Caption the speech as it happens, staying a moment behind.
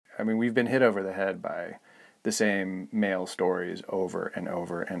I mean, we've been hit over the head by the same male stories over and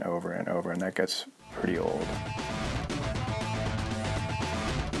over and over and over, and that gets pretty old.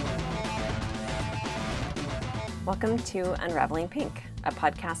 Welcome to Unraveling Pink, a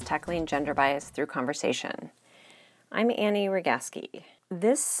podcast tackling gender bias through conversation. I'm Annie Rogaski.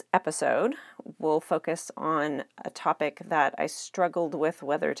 This episode will focus on a topic that I struggled with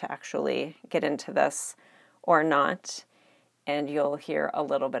whether to actually get into this or not, and you'll hear a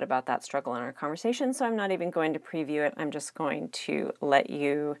little bit about that struggle in our conversation, so I'm not even going to preview it. I'm just going to let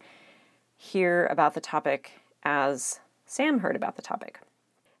you hear about the topic as Sam heard about the topic.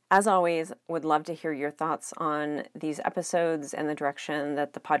 As always, would love to hear your thoughts on these episodes and the direction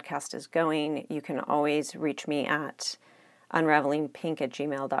that the podcast is going. You can always reach me at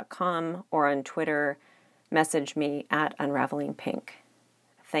unravelingpink@gmail.com or on Twitter, message me at unravelingpink.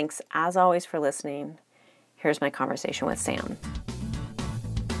 Thanks as always for listening. Here's my conversation with Sam.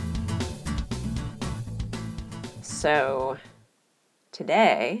 So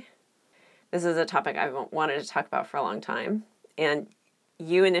today, this is a topic I've wanted to talk about for a long time, and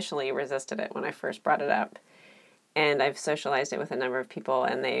you initially resisted it when I first brought it up, and I've socialized it with a number of people,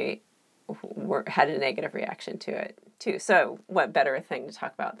 and they had a negative reaction to it too. So what better thing to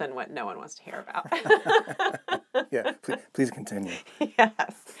talk about than what no one wants to hear about? Yeah, please continue.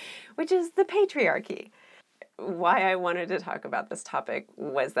 Yes, which is the patriarchy. Why I wanted to talk about this topic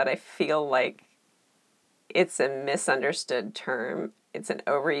was that I feel like it's a misunderstood term. It's an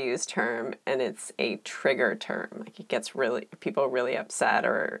overused term, and it's a trigger term. Like, it gets people really upset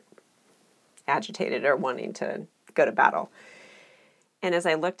or agitated or wanting to go to battle. And as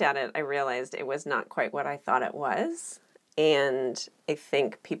I looked at it, I realized it was not quite what I thought it was. And I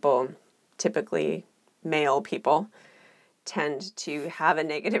think people, typically male people, tend to have a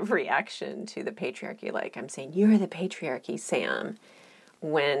negative reaction to the patriarchy. Like, I'm saying, you're the patriarchy, Sam,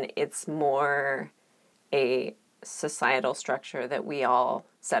 when it's more a societal structure that we all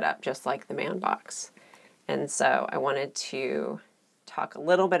set up, just like the man box. And so I wanted to talk a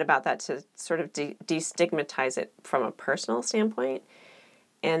little bit about that to sort of destigmatize it from a personal standpoint,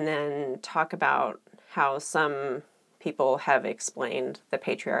 and then talk about how some people have explained the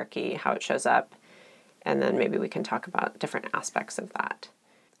patriarchy, how it shows up, and then maybe we can talk about different aspects of that.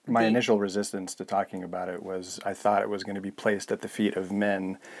 My initial resistance to talking about it was I thought it was going to be placed at the feet of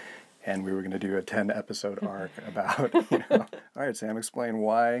men, and we were going to do a 10-episode arc about, all right, Sam, explain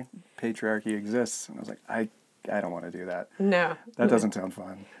why patriarchy exists. And I was like, I don't want to do that. No. That doesn't sound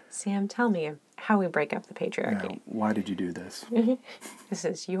fun. Sam, tell me how we break up the patriarchy. Yeah, why did you do this? This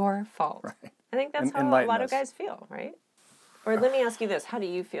is your fault. Right. I think that's how a lot of guys feel, right? Or let me ask you this. How do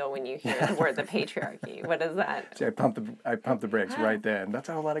you feel when you hear the word the patriarchy? What is that? See, I pumped the brakes right then. That's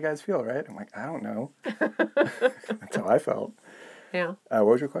how a lot of guys feel, right? I'm like, I don't know. That's how I felt. Yeah. What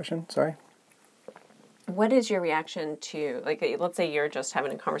was your question? Sorry. What is your reaction to, like, let's say you're just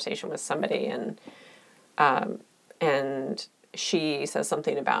having a conversation with somebody and she says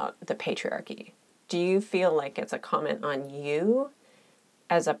something about the patriarchy. Do you feel like it's a comment on you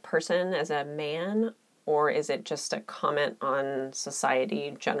as a person, as a man, or is it just a comment on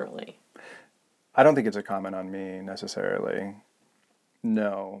society generally? I don't think it's a comment on me necessarily.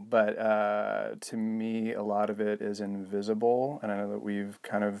 No, but to me, a lot of it is invisible, and I know that we've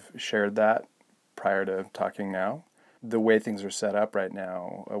kind of shared that prior to talking now. The way things are set up right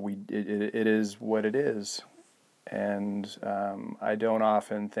now, it is what it is, and I don't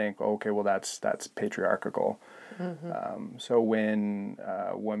often think, okay, well, that's patriarchal. Mm-hmm. So when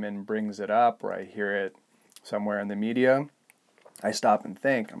a woman brings it up, or I hear it somewhere in the media, I stop and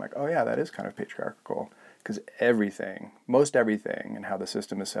think. I'm like, oh yeah, that is kind of patriarchal. Because most everything, and how the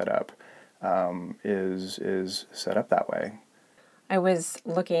system is set up, is set up that way. I was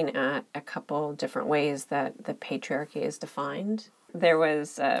looking at a couple different ways that the patriarchy is defined. There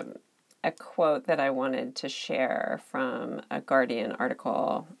was a quote that I wanted to share from a Guardian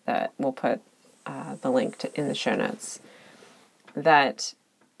article that we'll put the link in the show notes. That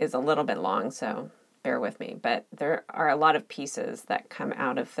is a little bit long, so bear with me, but there are a lot of pieces that come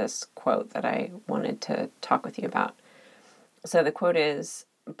out of this quote that I wanted to talk with you about. So the quote is,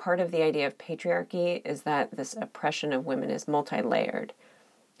 part of the idea of patriarchy is that this oppression of women is multi-layered.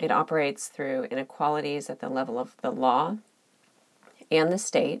 It operates through inequalities at the level of the law and the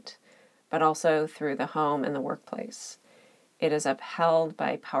state, but also through the home and the workplace. It is upheld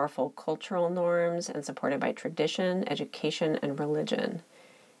by powerful cultural norms and supported by tradition, education, and religion.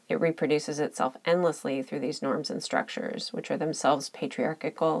 It reproduces itself endlessly through these norms and structures, which are themselves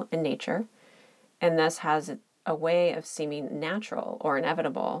patriarchal in nature, and thus has a way of seeming natural or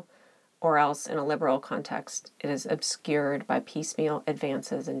inevitable or else in a liberal context, it is obscured by piecemeal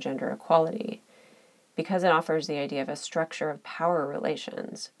advances in gender equality. Because it offers the idea of a structure of power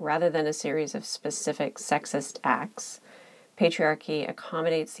relations rather than a series of specific sexist acts, patriarchy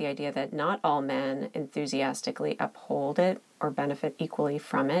accommodates the idea that not all men enthusiastically uphold it or benefit equally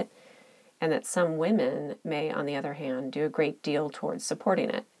from it, and that some women may, on the other hand, do a great deal towards supporting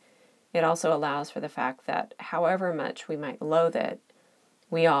it. It also allows for the fact that however much we might loathe it,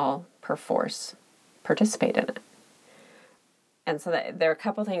 we all, perforce, participate in it. And so there are a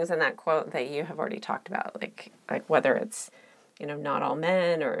couple things in that quote that you have already talked about, like whether it's, not all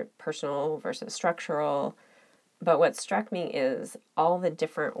men or personal versus structural. But what struck me is all the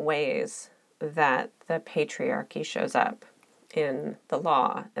different ways that the patriarchy shows up in the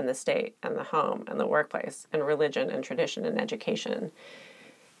law and the state and the home and the workplace and religion and tradition and education.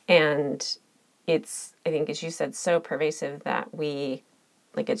 And it's, I think, as you said, so pervasive that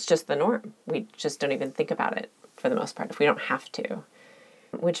it's just the norm. We just don't even think about it for the most part if we don't have to,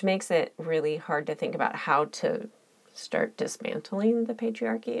 which makes it really hard to think about how to start dismantling the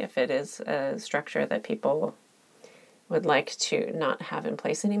patriarchy if it is a structure that people would like to not have in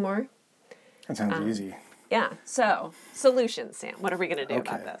place anymore. That sounds easy. Yeah. So, solutions, Sam. What are we going to do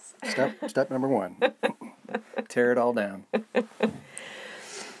about this? Step number 1. Tear it all down.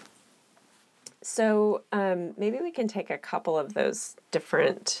 So, maybe we can take a couple of those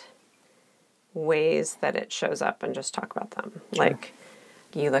different ways that it shows up and just talk about them. Sure. Like,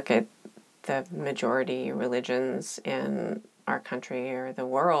 you look at the majority religions in our country or the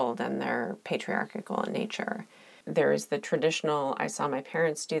world, and they're patriarchal in nature. There's the traditional, I saw my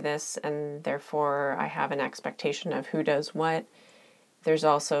parents do this, and therefore I have an expectation of who does what. There's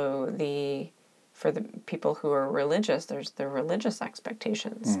also for the people who are religious, there's the religious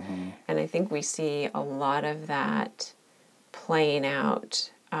expectations. Mm-hmm. And I think we see a lot of that playing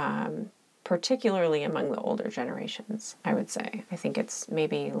out, particularly among the older generations, I would say. I think it's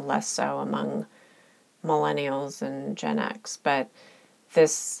maybe less so among millennials and Gen X, but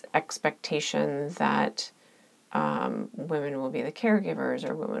this expectation that women will be the caregivers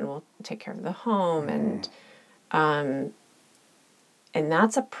or women will take care of the home. And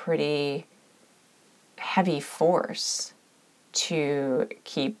that's a pretty heavy force to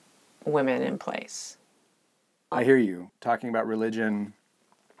keep women in place. I hear you talking about religion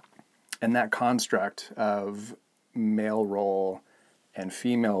and that construct of male role and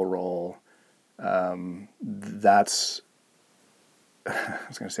female role. That's, I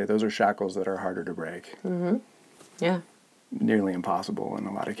was going to say, those are shackles that are harder to break. Mm-hmm. Yeah. Nearly impossible in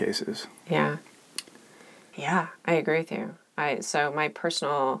a lot of cases. Yeah. Yeah, I agree with you. So my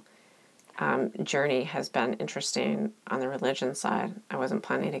personal journey has been interesting on the religion side. I wasn't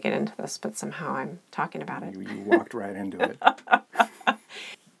planning to get into this, but somehow I'm talking about it. You walked right into it.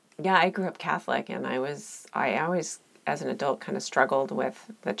 Yeah, I grew up Catholic, and I always, as an adult, kind of struggled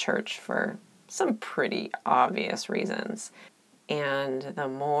with the church for some pretty obvious reasons. And the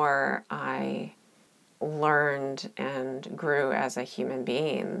more I learned and grew as a human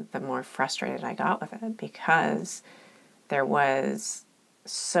being, the more frustrated I got with it, because there was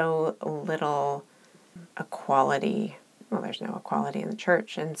so little equality. Well, there's no equality in the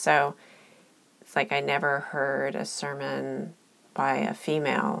church. And so it's like I never heard a sermon by a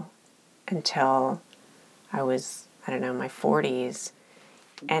female until I was, my 40s.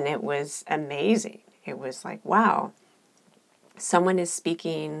 And it was amazing. It was like, wow, someone is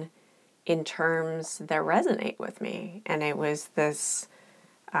speaking in terms that resonate with me. And it was this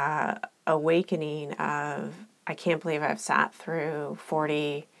awakening of, I can't believe I've sat through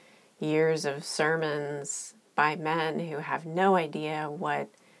 40 years of sermons by men who have no idea what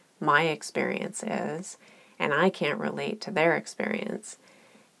my experience is, and I can't relate to their experience.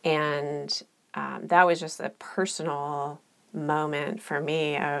 And that was just a personal moment for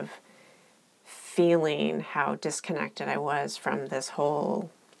me of feeling how disconnected I was from this whole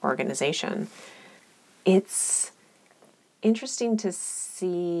organization. It's interesting to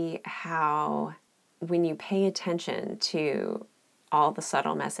see how, when you pay attention to all the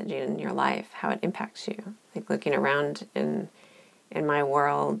subtle messaging in your life, how it impacts you. Like looking around in my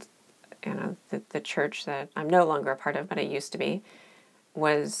world, the church that I'm no longer a part of, but I used to be,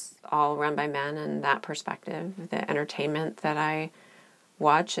 was all run by men, and that perspective, the entertainment that I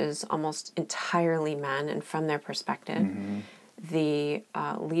watch is almost entirely men and from their perspective. Mm-hmm. The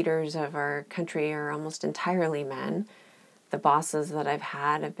leaders of our country are almost entirely men. The bosses that I've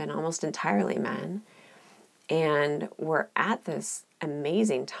had have been almost entirely men. And we're at this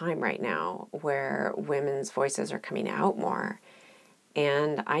amazing time right now where women's voices are coming out more.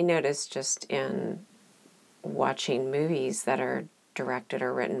 And I noticed just in watching movies that are directed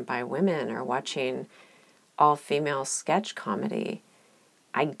or written by women, or watching all-female sketch comedy.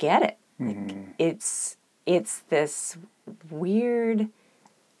 I get it. Like, it's this weird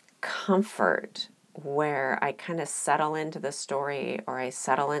comfort where I kind of settle into the story or I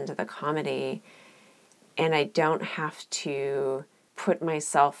settle into the comedy, and I don't have to put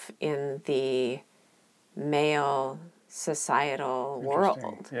myself in the male societal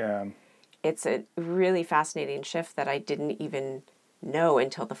world. Yeah. It's a really fascinating shift that I didn't even know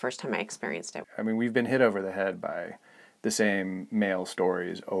until the first time I experienced it. I mean, we've been hit over the head by the same male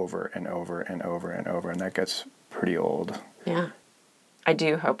stories over and over and over and over, and that gets pretty old. Yeah. I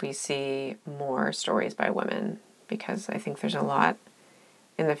do hope we see more stories by women, because I think there's a lot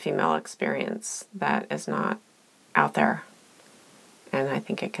in the female experience that is not out there. And I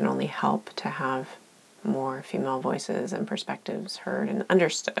think it can only help to have more female voices and perspectives heard and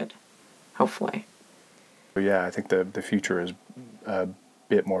understood, hopefully. But yeah, I think the future is a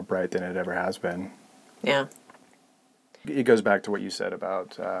bit more bright than it ever has been. Yeah. It goes back to what you said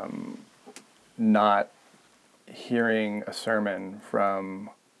about not hearing a sermon from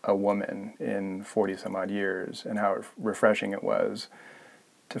a woman in 40 some odd years, and how refreshing it was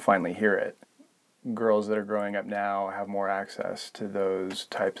to finally hear it. Girls that are growing up now have more access to those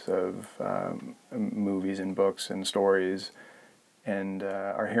types of movies and books and stories, and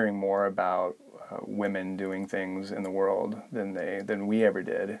are hearing more about women doing things in the world than we ever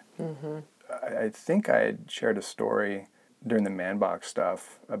did. Mm-hmm. I think I had shared a story during the Man Box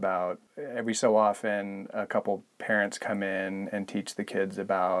stuff about every so often a couple parents come in and teach the kids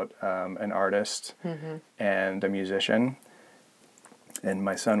about an artist and a musician. And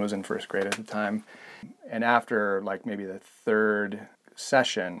my son was in first grade at the time. And after like maybe the third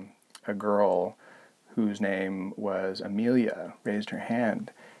session, a girl whose name was Amelia raised her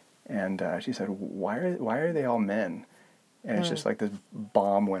hand, and she said, why are they all men? And it's just like this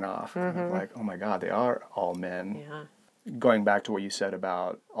bomb went off. Like, oh my God, they are all men. Yeah. Going back to what you said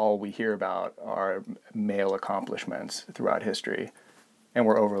about all we hear about are male accomplishments throughout history, and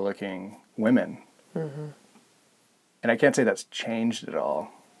we're overlooking women. And I can't say that's changed at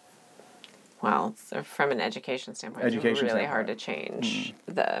all. Well, so from an education standpoint, it's really hard to change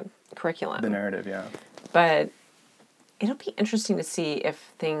the curriculum. The narrative, yeah. But it'll be interesting to see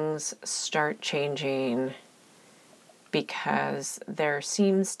if things start changing, because there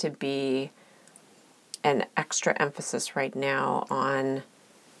seems to be an extra emphasis right now on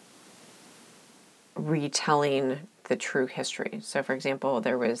retelling the true history. So, for example,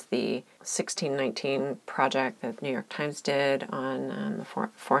 there was the 1619 project that the New York Times did on the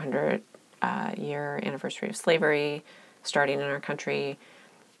 400 year anniversary of slavery starting in our country,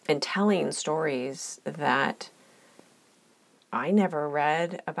 and telling stories that I never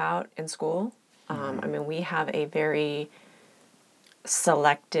read about in school. I mean, we have a very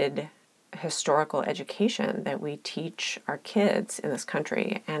selected historical education that we teach our kids in this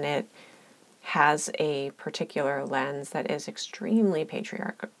country, and it has a particular lens that is extremely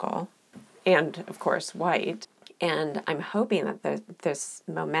patriarchal and, of course, white. And I'm hoping that this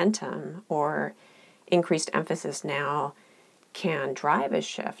momentum or increased emphasis now can drive a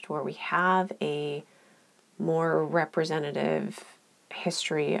shift where we have a more representative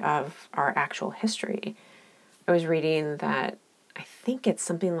history of our actual history. I was reading that I think it's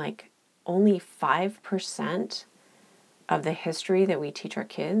something like only 5% of the history that we teach our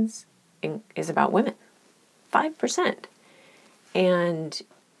kids is about women. 5%. And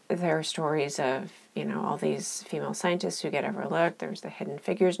there are stories of, all these female scientists who get overlooked. There's the Hidden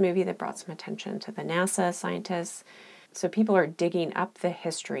Figures movie that brought some attention to the NASA scientists. So people are digging up the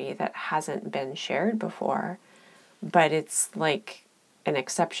history that hasn't been shared before, but it's like an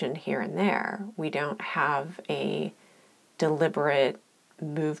exception here and there. We don't have a deliberate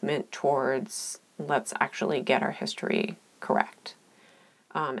movement towards let's actually get our history correct.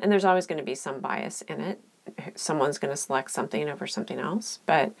 And there's always going to be some bias in it. Someone's going to select something over something else,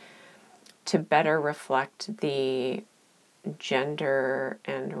 but to better reflect the gender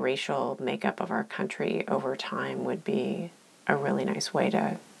and racial makeup of our country over time would be a really nice way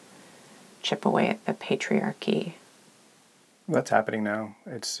to chip away at the patriarchy. That's happening now.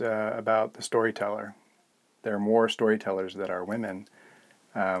 It's about the storyteller. There are more storytellers that are women,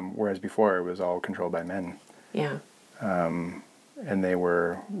 whereas before it was all controlled by men. Yeah. And they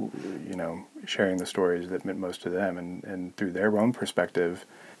were, sharing the stories that meant most to them, and through their own perspective.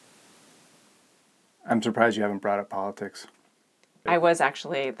 I'm surprised you haven't brought up politics. I was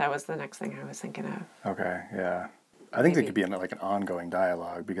actually, that was the next thing I was thinking of. Okay, yeah. I think there could be an ongoing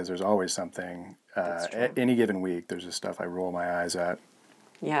dialogue, because there's always something. At any given week, there's just stuff I roll my eyes at.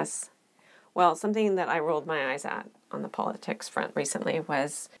 Yes. Well, something that I rolled my eyes at on the politics front recently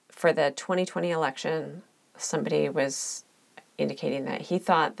was for the 2020 election, somebody was indicating that he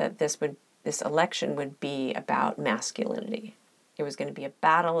thought that this election would be about masculinity. It was going to be a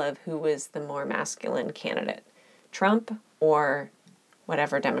battle of who was the more masculine candidate, Trump or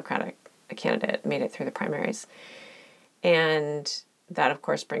whatever Democratic candidate made it through the primaries. And that, of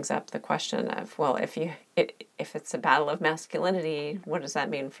course, brings up the question of, well, if it's a battle of masculinity, what does that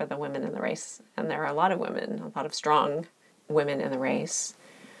mean for the women in the race? And there are a lot of women, a lot of strong women in the race.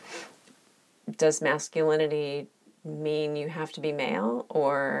 Does masculinity mean you have to be male,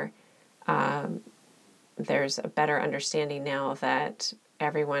 or there's a better understanding now that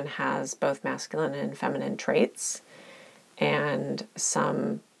everyone has both masculine and feminine traits, and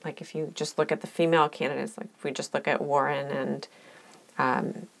some, like if you just look at the female candidates, like if we just look at Warren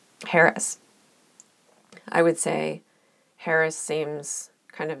and Harris, I would say Harris seems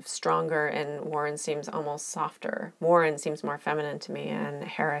kind of stronger and Warren seems almost softer. Warren seems more feminine to me, and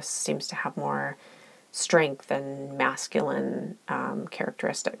Harris seems to have more strength and masculine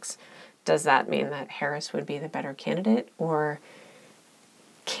characteristics. Does that mean that Harris would be the better candidate, or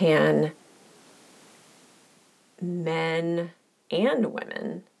can men and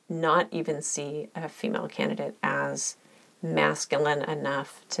women not even see a female candidate as masculine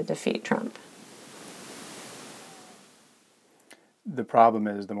enough to defeat Trump? The problem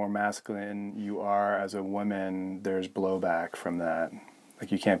is the more masculine you are as a woman, there's blowback from that.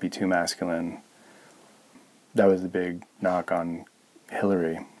 Like, you can't be too masculine. That was the big knock on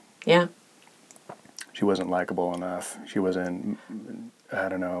Hillary. Yeah. She wasn't likable enough. She wasn't, I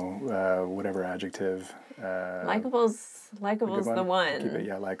don't know, whatever adjective. Likable's the one. Keep it,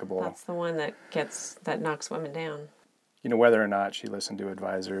 yeah, likable. That's the one that knocks women down. You know, whether or not she listened to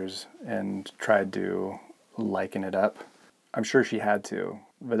advisors and tried to liken it up, I'm sure she had to,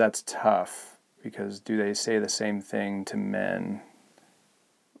 but that's tough, because do they say the same thing to men?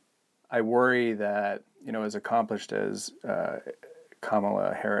 I worry that, you know, as accomplished as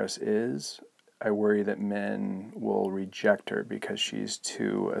Kamala Harris is, I worry that men will reject her because she's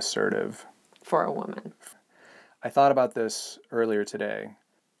too assertive. For a woman. I thought about this earlier today.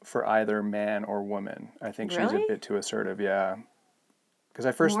 For either man or woman, I think she's a bit too assertive, yeah. Because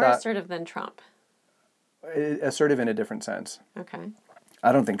I first thought... More assertive than Trump. Assertive in a different sense. Okay.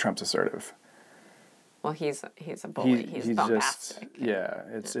 I don't think Trump's assertive. Well, he's a bully. He's bombastic.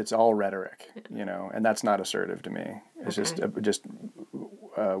 It's all rhetoric, you know, and that's not assertive to me. It's just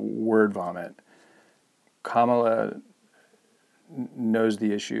word vomit. Kamala knows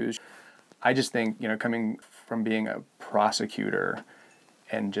the issues. I just think, you know, coming from being a prosecutor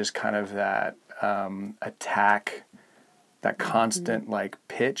and just kind of that attack, that constant like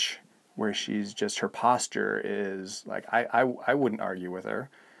pitch where she's just, her posture is like, I wouldn't argue with her.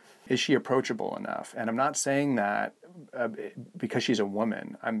 Is she approachable enough? And I'm not saying that because she's a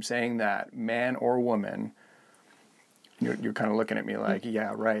woman. I'm saying that man or woman, you're kind of looking at me like,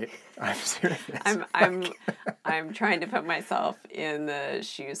 yeah, right. I'm serious. I'm trying to put myself in the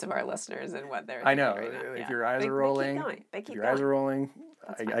shoes of our listeners and what they're I know. Right now. If your eyes are rolling, eyes are rolling,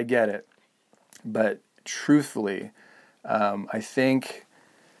 I get it. But truthfully, I think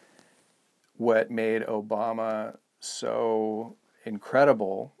what made Obama so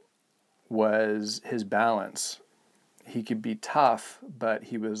incredible was his balance. He could be tough, but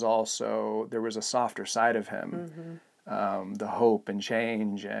he was also, there was a softer side of him. The hope and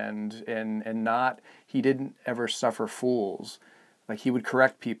change and not, he didn't ever suffer fools. Like, he would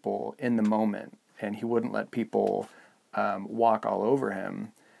correct people in the moment, and he wouldn't let people walk all over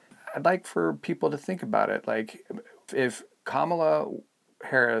him. I'd like for people to think about it. Like, if Kamala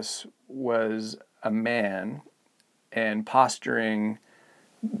Harris was a man and posturing,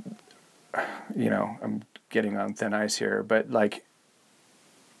 you know, I'm getting on thin ice here, but like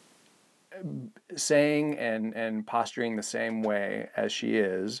saying and posturing the same way as she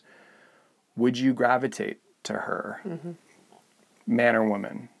is, would you gravitate to her, man or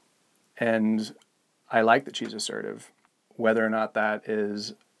woman? And I like that she's assertive. Whether or not that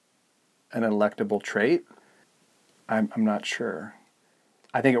is an electable trait, I'm not sure.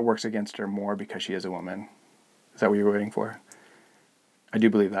 I think it works against her more because she is a woman. Is that what you were waiting for? I do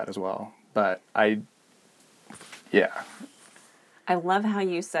believe that as well. But yeah. I love how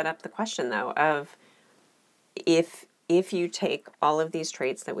you set up the question, though, of if you take all of these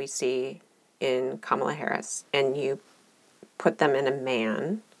traits that we see in Kamala Harris and you put them in a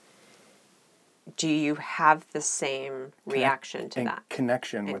man, do you have the same reaction to that?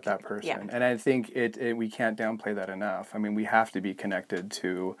 Connection with that person. Yeah. And I think we can't downplay that enough. I mean, we have to be connected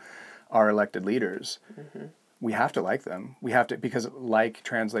to our elected leaders. We have to like them. We have to, because like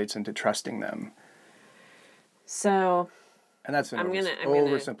translates into trusting them. So And that's an I'm gonna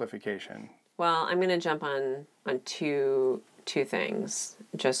oversimplification. well, I'm gonna jump on two things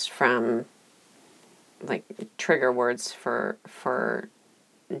just from like trigger words for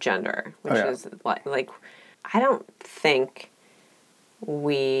gender, which is like I don't think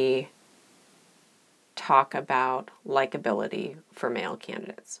we talk about likability for male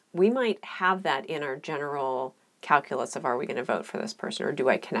candidates. We might have that in our general calculus of, are we going to vote for this person, or do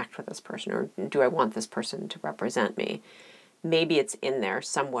I connect with this person, or do I want this person to represent me? Maybe it's in there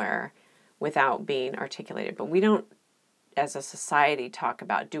somewhere without being articulated, but we don't as a society talk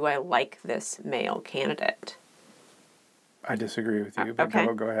about, do I like this male candidate? I disagree with you, but okay.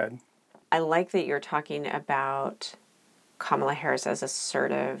 go ahead. I like that you're talking about Kamala Harris as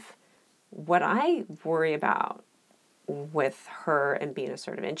assertive. What I worry about with her and being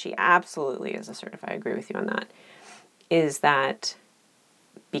assertive, and she absolutely is assertive, I agree with you on that, is that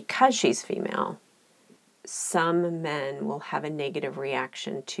because she's female, some men will have a negative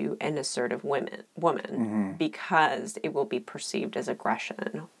reaction to an assertive woman because it will be perceived as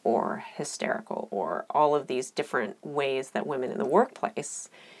aggression or hysterical, or all of these different ways that women in the workplace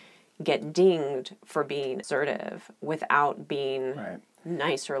get dinged for being assertive without being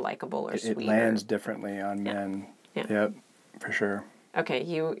nice or likable or sweet. It lands differently on men. Yeah. Yep, for sure. Okay,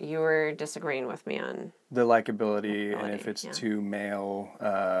 you were disagreeing with me on the likability, and if it's two male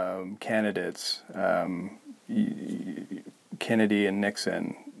candidates, Kennedy and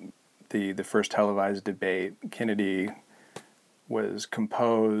Nixon, the first televised debate, Kennedy was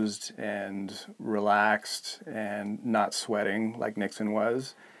composed and relaxed and not sweating like Nixon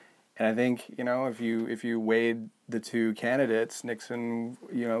was. And I think, if you weighed the two candidates, Nixon,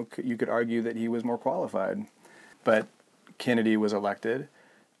 you could argue that he was more qualified. But Kennedy was elected.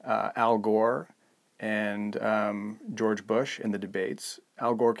 Al Gore and George Bush in the debates.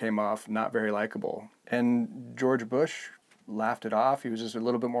 Al Gore came off not very likable. And George Bush laughed it off. He was just a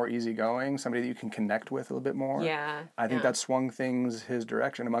little bit more easygoing, somebody that you can connect with a little bit more. Yeah. I think that swung things his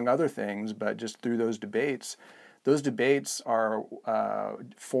direction, among other things, but just through those debates are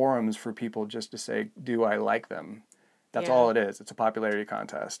forums for people just to say, do I like them? That's all it is. It's a popularity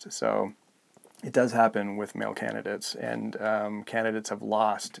contest. So it does happen with male candidates, and candidates have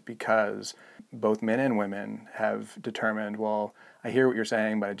lost because both men and women have determined, well, I hear what you're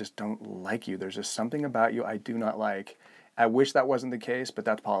saying, but I just don't like you. There's just something about you I do not like. I wish that wasn't the case, but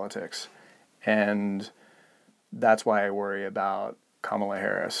that's politics. And that's why I worry about Kamala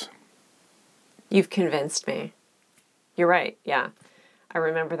Harris. You've convinced me. You're right, yeah. I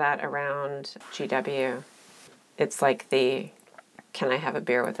remember that around GW. It's like can I have a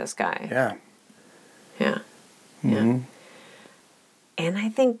beer with this guy? Yeah. Yeah. Mm-hmm. Yeah. And I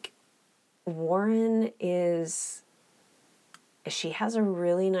think Warren she has a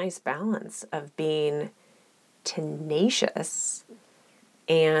really nice balance of being tenacious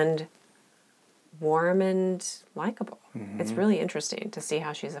and warm and likable. Mm-hmm. It's really interesting to see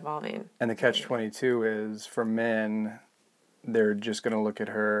how she's evolving. And the catch-22 is, for men, they're just going to look at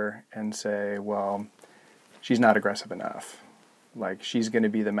her and say, well, she's not aggressive enough. Like, she's going to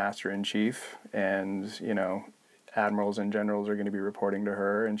be the master-in-chief, and, admirals and generals are going to be reporting to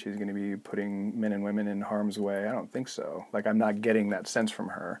her, and she's going to be putting men and women in harm's way. I don't think so. Like, I'm not getting that sense from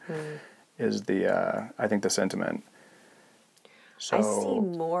her, is I think, the sentiment. So, I see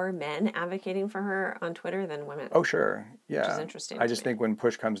more men advocating for her on Twitter than women. Oh, sure. Yeah. Which is interesting. I just think when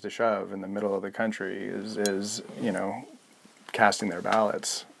push comes to shove in the middle of the country is casting their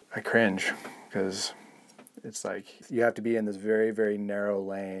ballots, I cringe, because it's like you have to be in this very, very narrow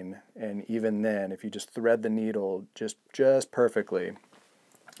lane, and even then, if you just thread the needle just perfectly,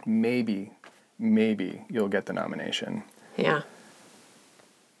 maybe you'll get the nomination. Yeah.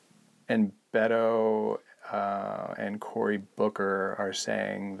 And Beto and Cory Booker are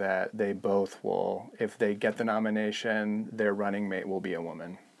saying that they both will, if they get the nomination, their running mate will be a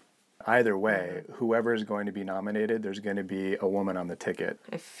woman. Either way, whoever is going to be nominated, there's going to be a woman on the ticket.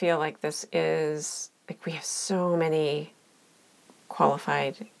 I feel like this is, we have so many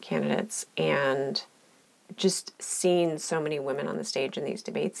qualified candidates, and just seeing so many women on the stage in these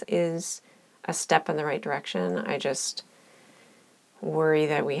debates is a step in the right direction. I just worry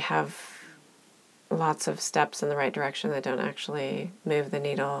that we have lots of steps in the right direction that don't actually move the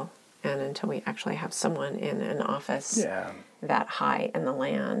needle, and until we actually have someone in an office that high in the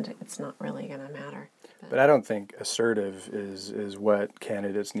land, it's not really going to matter. But I don't think assertive is what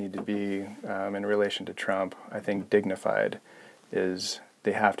candidates need to be in relation to Trump. I think dignified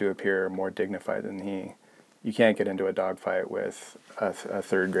they have to appear more dignified than he. You can't get into a dogfight with a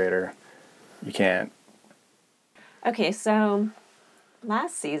third grader. You can't. Okay, so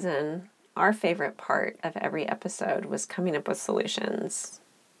last season, our favorite part of every episode was coming up with solutions.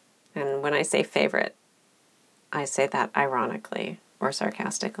 And when I say favorite, I say that ironically or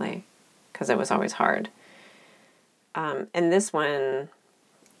sarcastically, because it was always hard. And this one,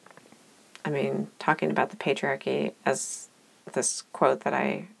 I mean, talking about the patriarchy, as this quote that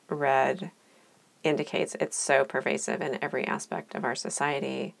I read indicates, it's so pervasive in every aspect of our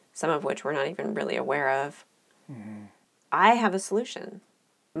society, some of which we're not even really aware of. Mm-hmm. I have a solution.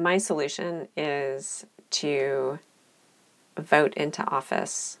 My solution is to vote into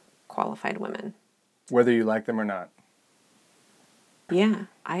office qualified women. Whether you like them or not. Yeah,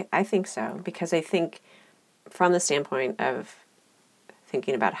 I think so. Because I think from the standpoint of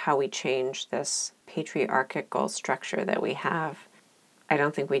thinking about how we change this patriarchal structure that we have, I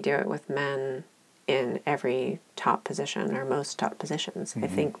don't think we do it with men in every top position or most top positions. Mm-hmm. I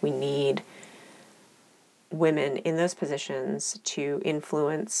think we need women in those positions to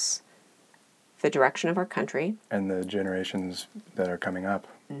influence the direction of our country. And the generations that are coming up.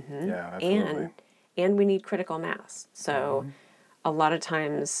 Mm-hmm. Yeah, absolutely. And we need critical mass. So a lot of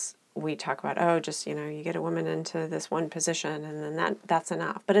times we talk about, just, you get a woman into this one position and then that's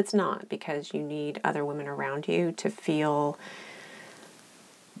enough. But it's not, because you need other women around you to feel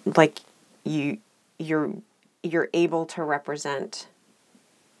like you're able to represent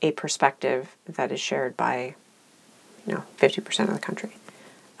a perspective that is shared by 50% of the country.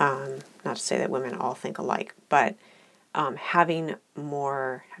 Not to say that women all think alike, but having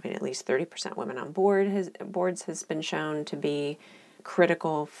at least 30% women on boards has been shown to be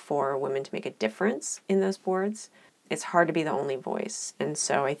critical for women to make a difference in those boards. It's hard to be the only voice, and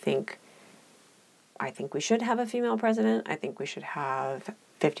so I think we should have a female president. I think we should have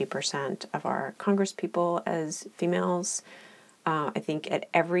 50% of our Congress people as females. I think at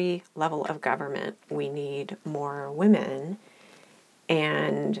every level of government, we need more women.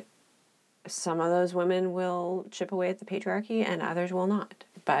 And some of those women will chip away at the patriarchy and others will not.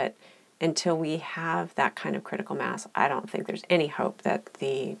 But until we have that kind of critical mass, I don't think there's any hope that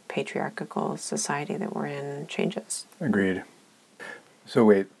the patriarchal society that we're in changes. Agreed. So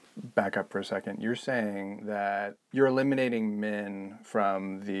wait, back up for a second. You're saying that you're eliminating men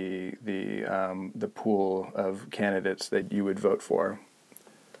from the pool of candidates that you would vote for.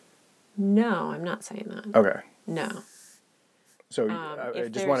 No, I'm not saying that. Okay. No. So I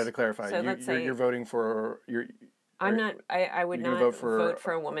just wanted to clarify. So you're voting for I'm not. I would not vote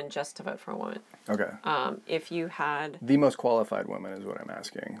for a woman just to vote for a woman. Okay. If you had the most qualified woman is what I'm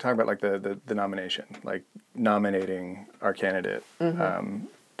asking. I'm talking about like the nomination, like nominating our candidate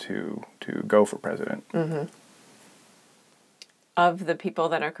to go for president. Mm-hmm. Of the people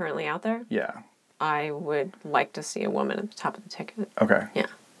that are currently out there, yeah, I would like to see a woman at the top of the ticket. Okay. Yeah.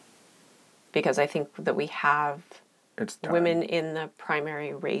 Because I think that we have women in the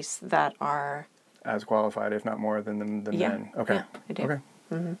primary race that are as qualified, if not more, than the men. Okay. Yeah, I do. Okay.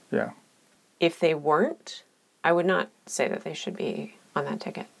 Mm-hmm. Yeah. If they weren't, I would not say that they should be on that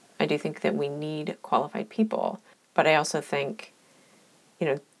ticket. I do think that we need qualified people, but I also think,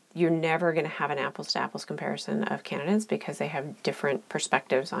 you're never going to have an apples-to-apples comparison of candidates because they have different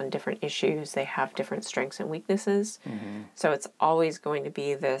perspectives on different issues. They have different strengths and weaknesses. Mm-hmm. So it's always going to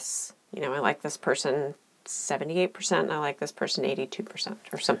be this, I like this person 78% and I like this person 82%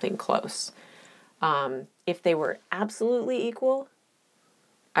 or something close. If they were absolutely equal,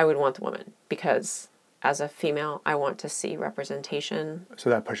 I would want the woman because as a female, I want to see representation. So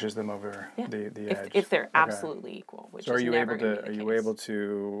that pushes them over the edge. If they're absolutely equal, which is never going to be the case. Are you able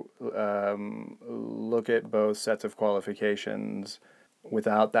to look at both sets of qualifications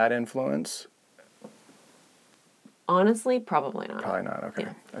without that influence? Honestly, probably not. Probably not. Okay,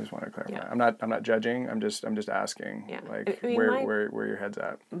 yeah. I just want to clarify. Yeah. I'm not judging. I'm just asking. Yeah. Where your head's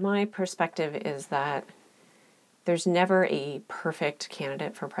at. My perspective is that there's never a perfect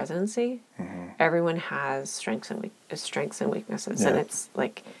candidate for presidency. Mm-hmm. Everyone has strengths and weaknesses, and it's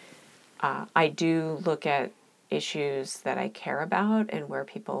like I do look at issues that I care about and where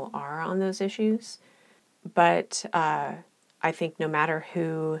people are on those issues. But I think no matter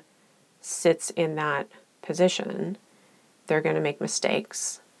who sits in that position, they're going to make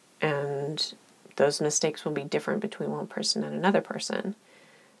mistakes, and those mistakes will be different between one person and another person.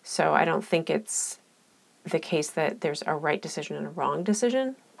 So I don't think it's the case that there's a right decision and a wrong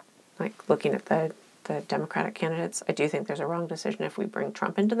decision. Like looking at the Democratic candidates, I do think there's a wrong decision if we bring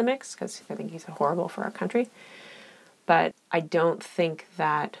Trump into the mix because I think he's horrible for our country. But I don't think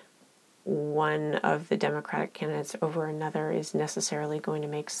that one of the Democratic candidates over another is necessarily going to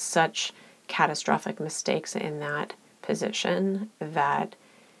make such catastrophic mistakes in that position that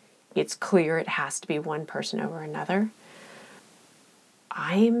it's clear it has to be one person over another.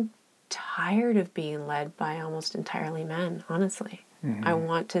 I'm tired of being led by almost entirely men, honestly. I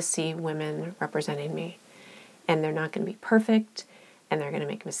want to see women representing me. And they're not going to be perfect, and they're going to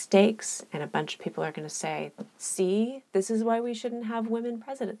make mistakes, and a bunch of people are going to say, see, this is why we shouldn't have women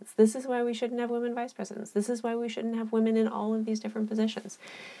presidents. This is why we shouldn't have women vice presidents. This is why we shouldn't have women in all of these different positions.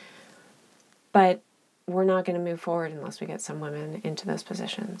 But we're not going to move forward unless we get some women into those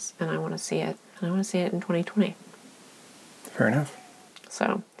positions. And I want to see it. And I want to see it in 2020. Fair enough.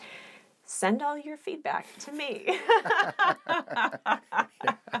 So send all your feedback to me.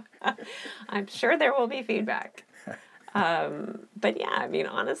 I'm sure there will be feedback. But yeah, I mean,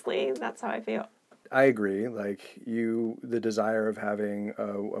 honestly, that's how I feel. I agree. Like the desire of having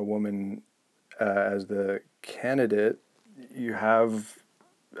a woman as the candidate, you have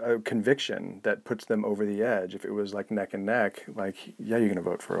a conviction that puts them over the edge. If it was like neck and neck, like, yeah, you're going to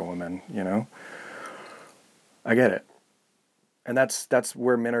vote for a woman, you know? I get it. And that's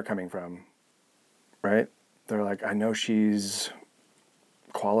where men are coming from, right? They're like, I know she's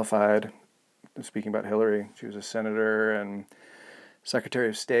qualified. Speaking about Hillary, she was a senator and Secretary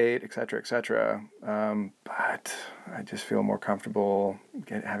of State, et cetera, et cetera. But I just feel more comfortable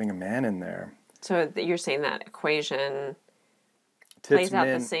having a man in there. So you're saying that equation plays out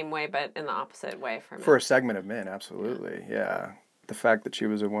the same way, but in the opposite way for men. For a segment of men, absolutely, yeah. The fact that she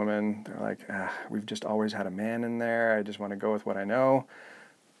was a woman, they're like, we've just always had a man in there. I just want to go with what I know.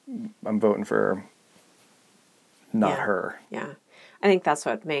 I'm voting for not her. Yeah. I think that's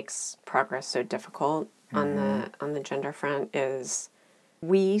what makes progress so difficult on the gender front is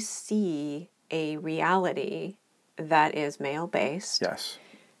we see a reality that is male-based. Yes.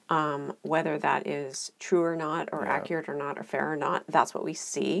 Whether that is true or not, or accurate or not, or fair or not, that's what we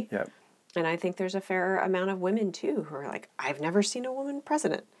see. Yep. And I think there's a fair amount of women, too, who are like, I've never seen a woman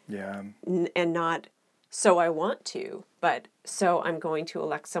president. Yeah. And not, so I want to, but so I'm going to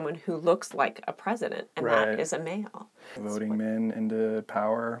elect someone who looks like a president, and that is a male. Voting men into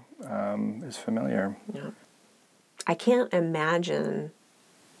power is familiar. Yeah. I can't imagine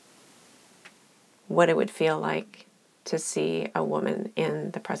what it would feel like to see a woman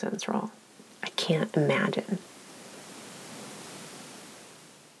in the president's role. I can't imagine.